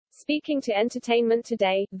Speaking to Entertainment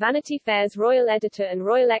Today, Vanity Fair's royal editor and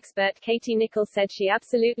royal expert Katie Nicholl said she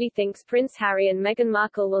absolutely thinks Prince Harry and Meghan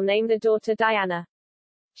Markle will name their daughter Diana.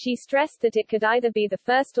 She stressed that it could either be the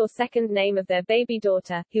first or second name of their baby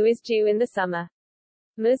daughter, who is due in the summer.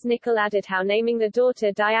 Ms. Nicholl added how naming the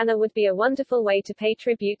daughter Diana would be a wonderful way to pay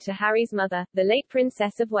tribute to Harry's mother, the late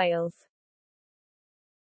Princess of Wales.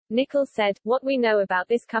 Nicholl said, "What we know about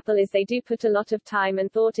this couple is they do put a lot of time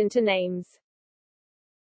and thought into names.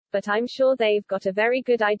 But I'm sure they've got a very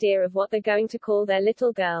good idea of what they're going to call their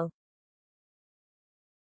little girl."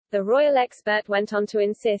 The royal expert went on to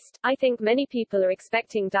insist, "I think many people are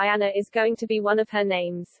expecting Diana is going to be one of her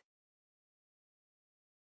names.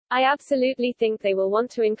 I absolutely think they will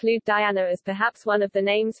want to include Diana as perhaps one of the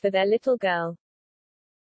names for their little girl."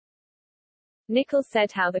 Nicholl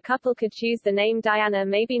said how the couple could choose the name Diana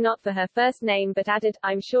maybe not for her first name but added,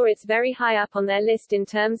 "I'm sure it's very high up on their list in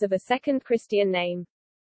terms of a second Christian name."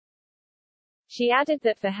 She added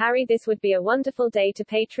that for Harry this would be a wonderful day to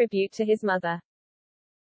pay tribute to his mother.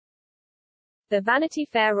 The Vanity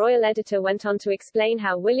Fair royal editor went on to explain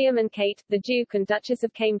how William and Kate, the Duke and Duchess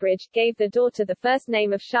of Cambridge, gave their daughter the first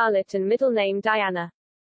name of Charlotte and middle name Diana.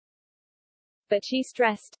 But she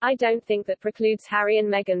stressed, "I don't think that precludes Harry and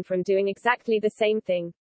Meghan from doing exactly the same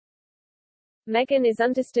thing." Meghan is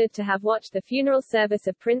understood to have watched the funeral service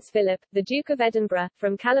of Prince Philip, the Duke of Edinburgh,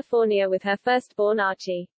 from California with her firstborn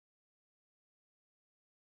Archie.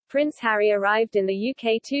 Prince Harry arrived in the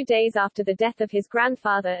UK 2 days after the death of his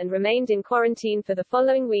grandfather and remained in quarantine for the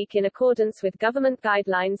following week in accordance with government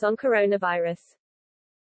guidelines on coronavirus.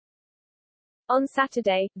 On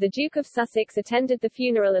Saturday, the Duke of Sussex attended the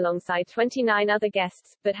funeral alongside 29 other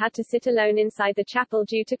guests, but had to sit alone inside the chapel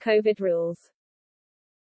due to COVID rules.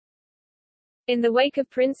 In the wake of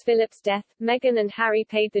Prince Philip's death, Meghan and Harry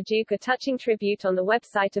paid the Duke a touching tribute on the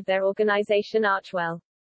website of their organisation Archwell.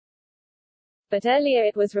 But earlier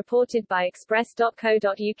it was reported by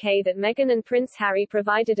Express.co.uk that Meghan and Prince Harry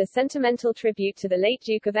provided a sentimental tribute to the late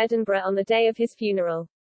Duke of Edinburgh on the day of his funeral.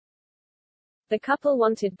 The couple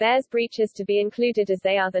wanted bears' breeches to be included as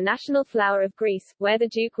they are the national flower of Greece, where the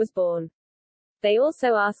Duke was born. They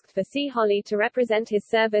also asked for sea holly to represent his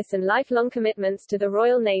service and lifelong commitments to the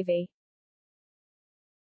Royal Navy.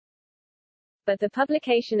 But the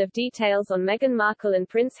publication of details on Meghan Markle and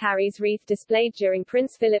Prince Harry's wreath displayed during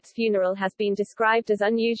Prince Philip's funeral has been described as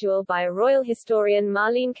unusual by a royal historian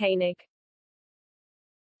Marlene Koenig.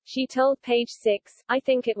 She told Page 6, "I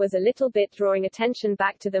think it was a little bit drawing attention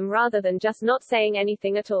back to them rather than just not saying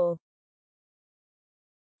anything at all.